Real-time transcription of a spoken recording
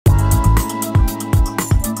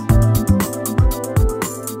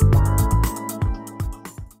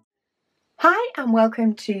and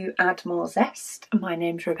welcome to Add More Zest. My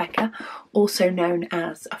name's Rebecca, also known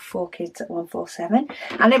as 4Kids at 147,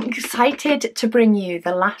 and I'm excited to bring you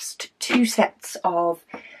the last two sets of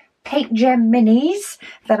PaintGem minis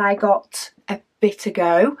that I got a bit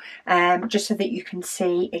ago, just so that you can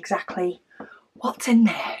see exactly what's in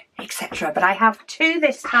there, etc. But I have two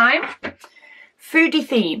this time, foodie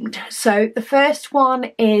themed. So the first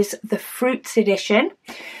one is the Fruits edition,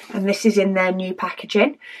 and this is in their new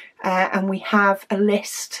packaging. And we have a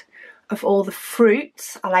list of all the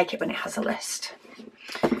fruits. I like it when it has a list,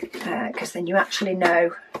 because then you actually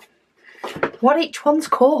know what each one's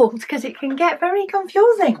called, because it can get very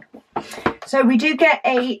confusing. So we do get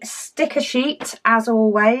a sticker sheet as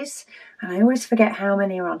always, and I always forget how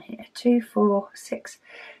many are on here. 2, 4, 6,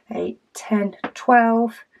 8, 10,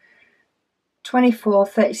 12, 24,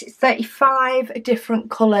 36, 35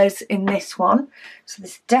 different colours in this one. So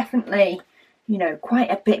there's definitely, you know, quite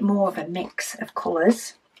a bit more of a mix of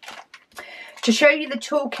colours. To show you the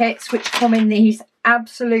toolkits, which come in these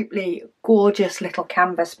absolutely gorgeous little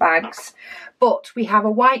canvas bags, but we have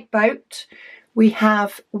a white boat, we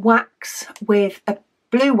have wax with a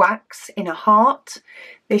blue wax in a heart.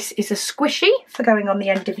 This is a squishy for going on the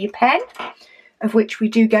end of your pen, of which we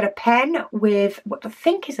do get a pen with what I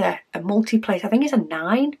think is a multi-place, I think it's a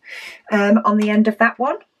 9 on the end of that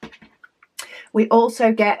one. We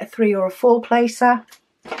also get a 3 or a 4 placer,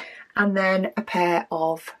 and then a pair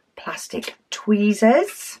of plastic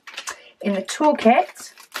tweezers in the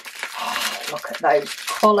toolkit. Oh, look at those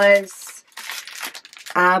colours.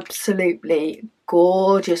 Absolutely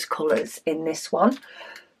gorgeous colours in this one.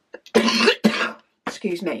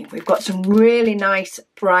 Excuse me. We've got some really nice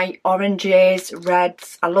bright oranges,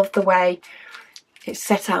 reds. I love the way it's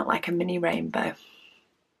set out like a mini rainbow.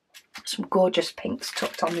 Some gorgeous pinks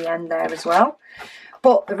tucked on the end there as well.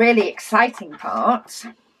 But the really exciting part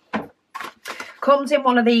comes in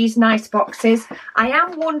one of these nice boxes. I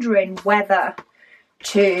am wondering whether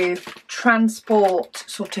to transport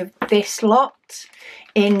sort of this lot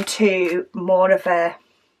into more of an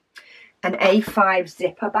A5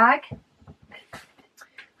 zipper bag.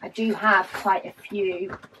 I do have quite a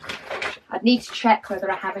few. I'd need to check whether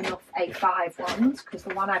I have enough A5 ones, because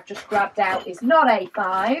the one I've just grabbed out is not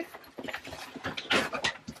A5.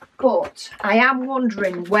 But I am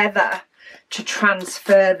wondering whether to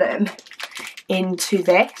transfer them into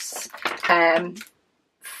this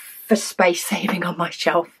for space saving on my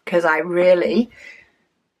shelf, because I really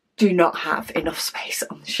do not have enough space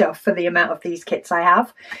on the shelf for the amount of these kits I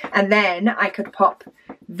have. And then I could pop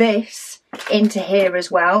this into here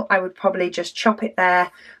as well. I would probably just chop it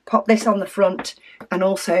there, pop this on the front, and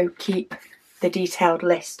also keep the detailed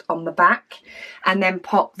list on the back, and then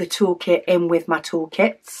pop the toolkit in with my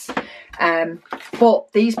toolkits.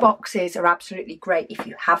 But these boxes are absolutely great if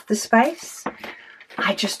you have the space.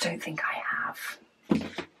 I just don't think I have.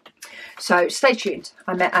 So stay tuned.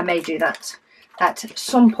 I may do that at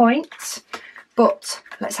some point. But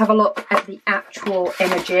let's have a look at the actual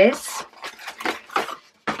images.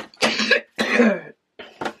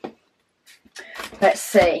 Let's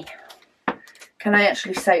see. Can I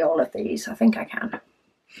actually say all of these? I think I can.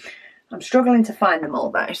 I'm struggling to find them all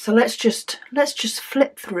though. So let's just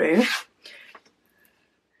flip through.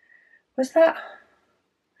 Was that?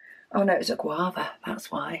 Oh no, it's a guava.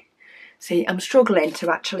 That's why. See, I'm struggling to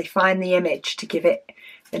actually find the image to give it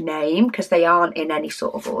the name, because they aren't in any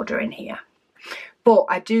sort of order in here. But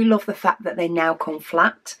I do love the fact that they now come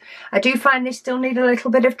flat. I do find they still need a little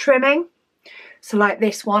bit of trimming. So like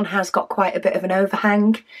this one has got quite a bit of an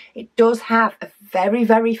overhang. It does have a very,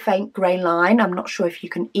 very faint grey line. I'm not sure if you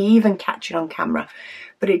can even catch it on camera,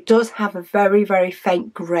 but it does have a very, very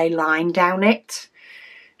faint grey line down it,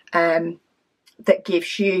 that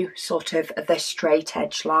gives you sort of the straight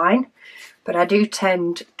edge line. But I do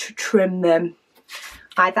tend to trim them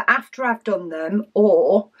either after I've done them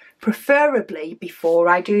or preferably before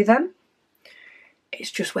I do them. It's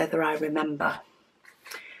just whether I remember.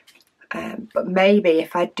 But maybe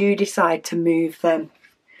if I do decide to move them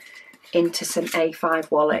into some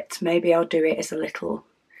A5 wallets, maybe I'll do it as a little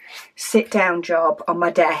sit down job on my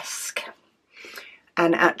desk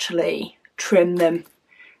and actually trim them,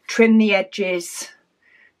 trim the edges,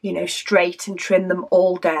 you know, straight, and trim them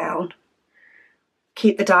all down.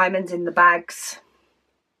 Keep the diamonds in the bags.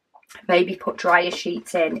 Maybe put dryer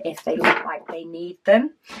sheets in if they look like they need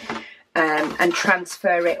them, and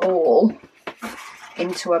transfer it all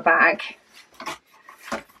into a bag,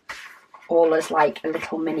 all as like a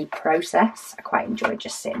little mini process. I quite enjoy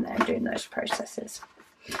just sitting there and doing those processes.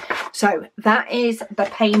 So that is the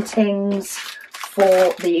paintings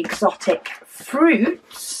for the exotic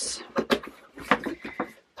fruits.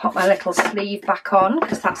 pop my little sleeve back on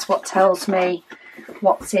because that's what tells me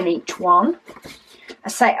what's in each one. I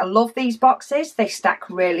say I love these boxes, they stack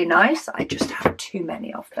really nice. I just have too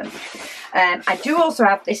many of them. I do also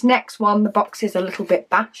have this next one. The box is a little bit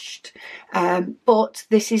bashed, but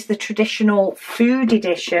this is the traditional food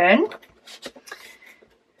edition.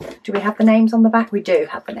 Do we have the names on the back? We do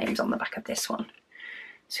have the names on the back of this one.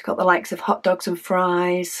 So you've got the likes of hot dogs and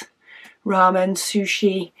fries, ramen,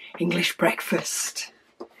 sushi, English breakfast.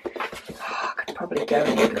 Oh, I could probably go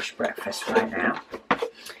an English breakfast right now.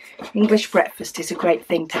 English breakfast is a great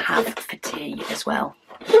thing to have for tea as well.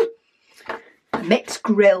 A mixed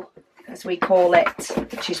grill, as we call it,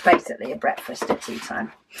 which is basically a breakfast at tea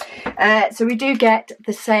time. So we do get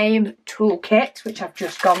the same toolkit, which I've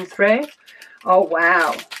just gone through. Oh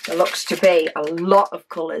wow, there looks to be a lot of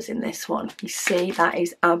colours in this one. You see, that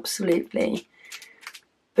is absolutely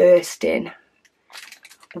bursting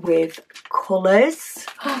with colours.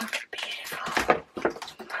 Oh, beautiful.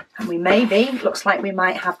 And we maybe, looks like we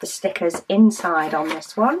might have the stickers inside on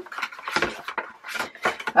this one.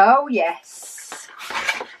 Oh yes.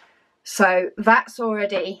 So that's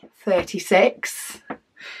already 36,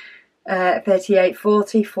 38,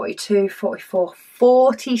 40, 42, 44,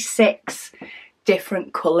 46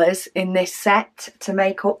 different colours in this set to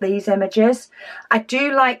make up these images. I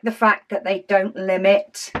do like the fact that they don't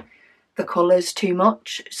limit the colours too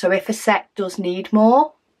much. So if a set does need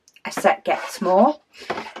more, a set gets more,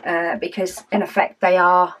 because in effect they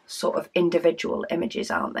are sort of individual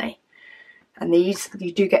images, aren't they? And these,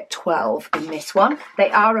 you do get 12 in this one.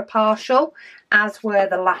 They are a partial, as were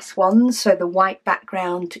the last ones, so the white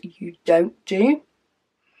background you don't do.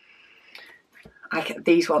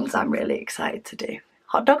 These ones I'm really excited to do.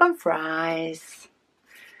 Hot dog and fries.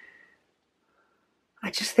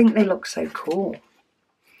 I just think they look so cool.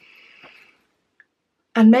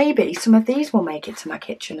 And maybe some of these will make it to my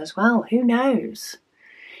kitchen as well. Who knows?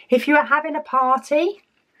 If you are having a party,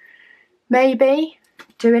 maybe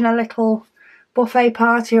doing a little buffet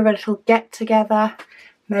party or a little get together,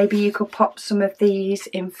 maybe you could pop some of these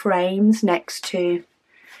in frames next to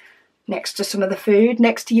some of the food,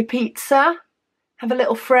 next to your pizza. Have a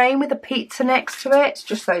little frame with a pizza next to it. It's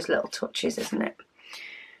just those little touches, isn't it?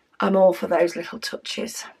 I'm all for those little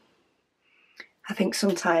touches. I think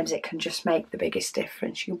sometimes it can just make the biggest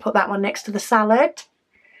difference. You can put that one next to the salad.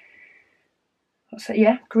 What's that?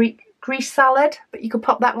 Yeah, Greek salad. But you could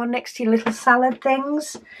pop that one next to your little salad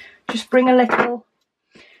things. Just bring a little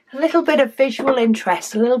bit of visual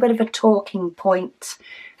interest, a little bit of a talking point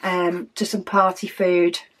to some party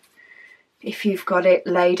food if you've got it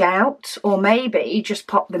laid out. Or maybe just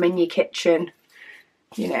pop them in your kitchen,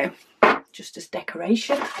 you know, just as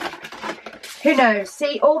decoration. Who knows?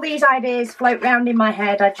 See, all these ideas float round in my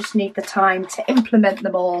head. I just need the time to implement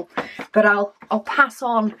them all. But I'll pass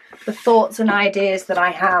on the thoughts and ideas that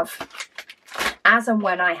I have as and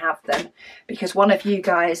when I have them, because one of you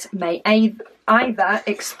guys may either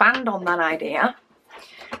expand on that idea,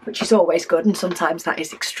 which is always good, and sometimes that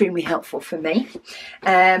is extremely helpful for me,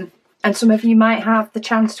 and some of you might have the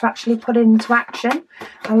chance to actually put it into action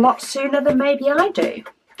a lot sooner than maybe I do.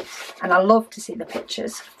 And I love to see the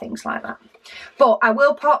pictures, things like that. But I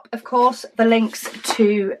will pop, of course, the links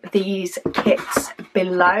to these kits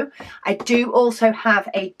below. I do also have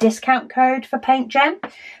a discount code for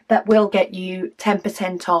PaintGem that will get you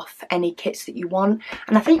 10% off any kits that you want.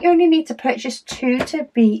 And I think you only need to purchase 2 to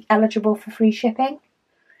be eligible for free shipping.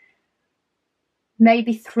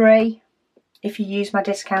 Maybe 3 if you use my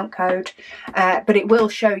discount code. But it will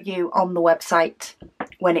show you on the website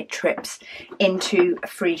when it trips into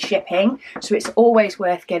free shipping. So it's always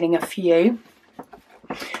worth getting a few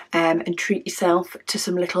and treat yourself to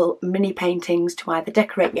some little mini paintings to either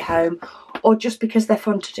decorate your home or just because they're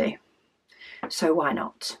fun to do. So why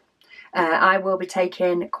not? I will be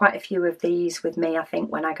taking quite a few of these with me, I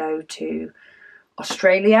think, when I go to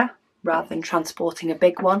Australia. Rather than transporting a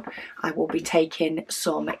big one, I will be taking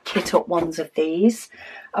some kit up ones of these.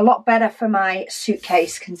 A lot better for my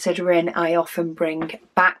suitcase, considering I often bring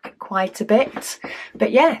back quite a bit.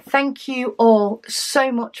 But yeah, thank you all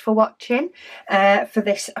so much for watching for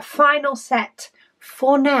this final set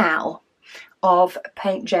for now of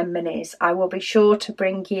PaintGem minis. I will be sure to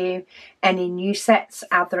bring you any new sets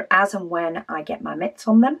either as and when I get my mitts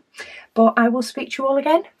on them. But I will speak to you all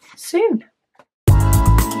again soon.